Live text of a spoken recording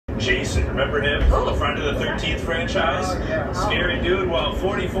Jason. Remember him from the Friday the 13th franchise? Scary dude. Well,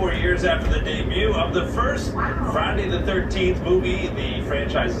 44 years after the debut of the first Friday the 13th movie, the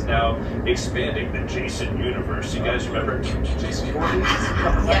franchise is now expanding the Jason universe. You guys remember Jason Voorhees?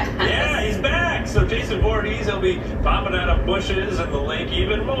 Yeah, he's back. So Jason Voorhees, he'll be popping out of bushes in the lake,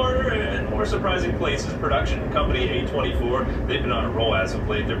 even more and more surprising places. Production company A24, they've been on a roll as of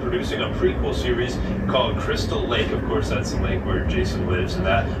late. They're producing a prequel series called Crystal Lake. Of course, that's the lake where Jason lives, and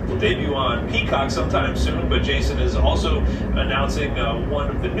that will debut on Peacock sometime soon. But Jason is also announcing one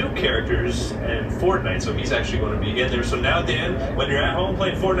of the new characters in Fortnite, so he's actually going to be in there. So now, Dan, when you're at home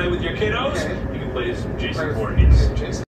playing Fortnite with your kiddos, you can play as Jason Voorhees.